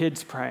or your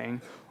kids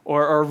praying,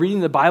 or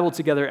reading the Bible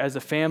together as a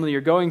family,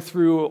 or going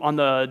through on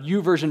the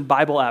YouVersion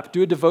Bible app,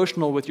 do a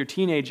devotional with your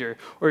teenager,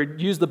 or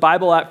use the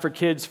Bible app for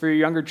kids for your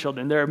younger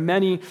children. There are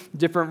many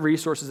different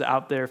resources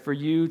out there for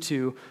you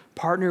to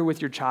partner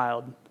with your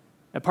child,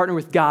 and partner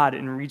with God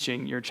in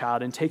reaching your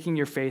child and taking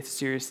your faith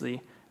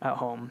seriously at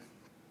home.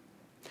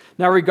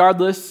 Now,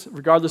 regardless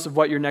of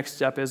what your next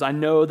step is, I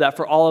know that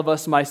for all of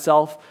us,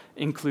 myself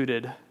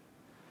included,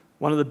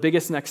 one of the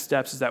biggest next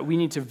steps is that we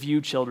need to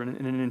view children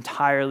in an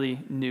entirely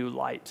new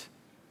light.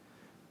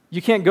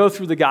 You can't go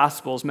through the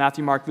Gospels,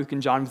 Matthew, Mark, Luke,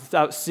 and John,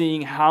 without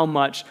seeing how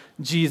much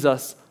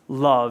Jesus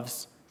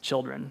loves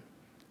children.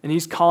 And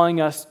he's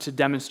calling us to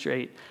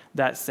demonstrate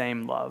that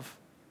same love.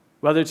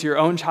 Whether it's your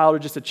own child or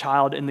just a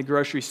child in the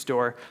grocery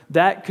store,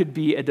 that could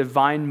be a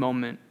divine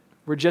moment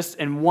where just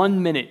in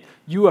 1 minute,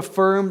 you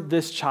affirm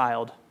this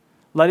child,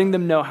 letting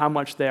them know how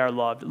much they are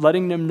loved,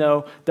 letting them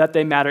know that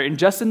they matter. And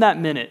just in that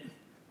minute,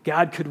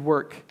 God could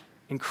work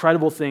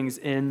incredible things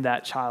in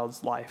that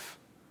child's life.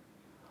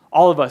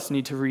 All of us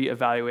need to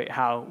reevaluate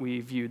how we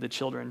view the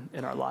children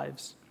in our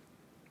lives.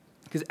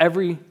 Because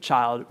every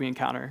child we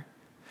encounter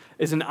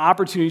is an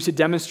opportunity to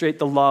demonstrate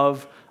the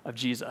love of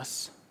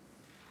Jesus.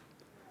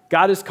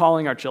 God is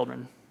calling our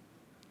children,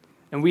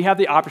 and we have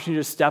the opportunity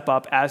to step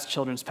up as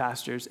children's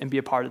pastors and be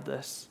a part of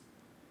this.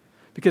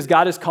 Because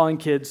God is calling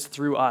kids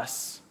through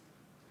us.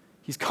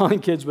 He's calling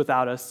kids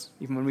without us,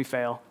 even when we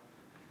fail.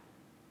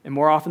 And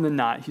more often than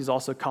not, he's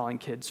also calling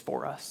kids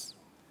for us.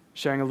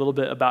 sharing a little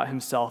bit about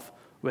himself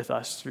with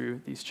us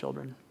through these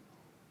children.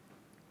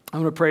 I'm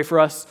going to pray for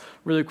us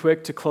really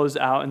quick to close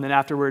out, and then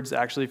afterwards,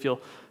 actually, if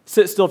you'll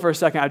sit still for a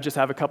second, I just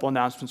have a couple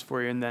announcements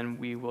for you, and then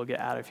we will get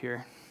out of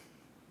here.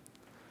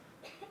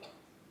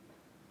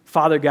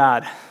 Father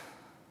God,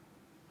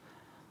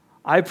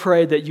 I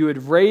pray that you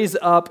would raise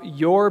up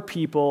your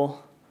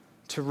people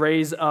to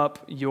raise up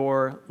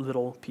your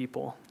little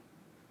people.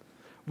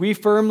 We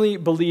firmly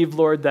believe,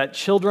 Lord, that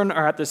children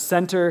are at the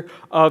center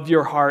of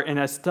your heart, and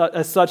as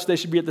such, they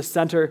should be at the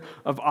center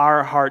of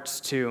our hearts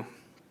too.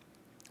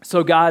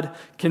 So God,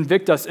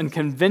 convict us and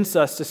convince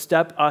us to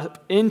step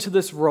up into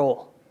this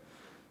role,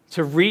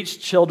 to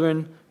reach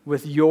children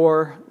with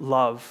your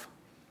love.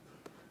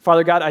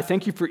 Father God, I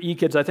thank you for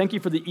eKids. I thank you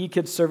for the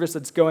eKids service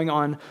that's going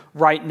on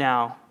right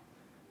now.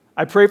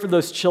 I pray for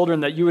those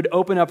children that you would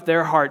open up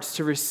their hearts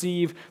to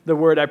receive the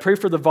word. I pray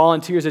for the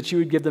volunteers that you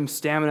would give them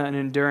stamina and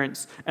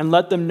endurance and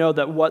let them know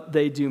that what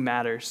they do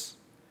matters.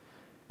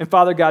 And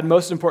Father God,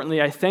 most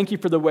importantly, I thank you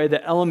for the way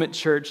that Element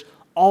Church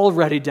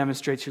already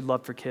demonstrates your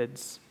love for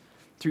kids.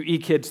 Through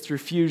eKids, through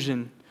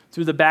Fusion,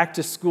 through the Back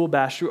to School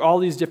Bash, through all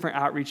these different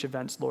outreach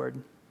events,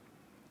 Lord.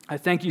 I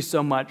thank you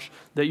so much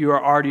that you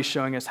are already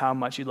showing us how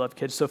much you love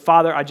kids. So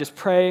Father, I just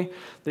pray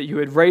that you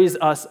would raise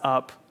us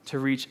up to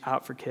reach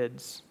out for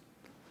kids.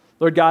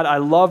 Lord God, I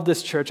love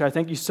this church. I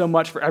thank you so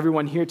much for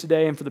everyone here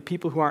today and for the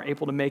people who aren't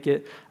able to make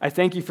it. I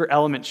thank you for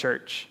Element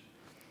Church.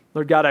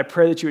 Lord God, I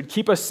pray that you would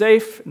keep us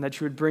safe and that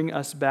you would bring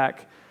us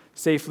back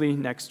safely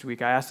next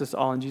week. I ask this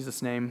all in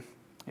Jesus' name.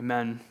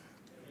 Amen.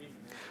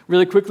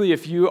 Really quickly,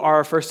 if you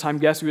are a first-time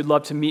guest, we would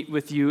love to meet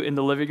with you in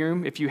the living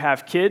room. If you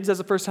have kids as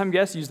a first-time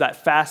guest, use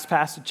that fast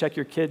pass to check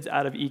your kids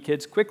out of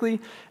eKids quickly,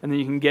 and then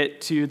you can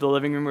get to the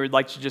living room where we'd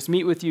like to just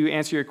meet with you,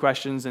 answer your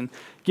questions, and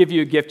give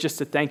you a gift just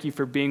to thank you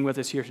for being with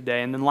us here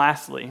today. And then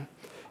lastly,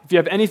 if you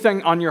have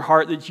anything on your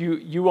heart that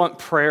you want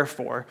prayer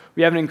for,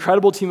 we have an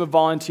incredible team of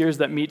volunteers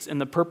that meets in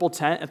the purple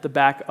tent at the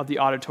back of the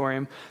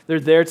auditorium. They're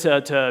there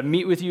to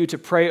meet with you, to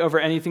pray over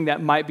anything that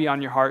might be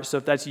on your heart. So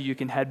if that's you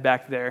can head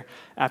back there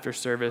after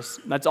service.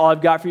 That's all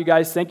I've got for you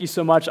guys. Thank you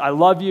so much. I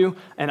love you,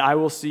 and I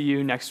will see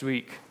you next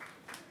week.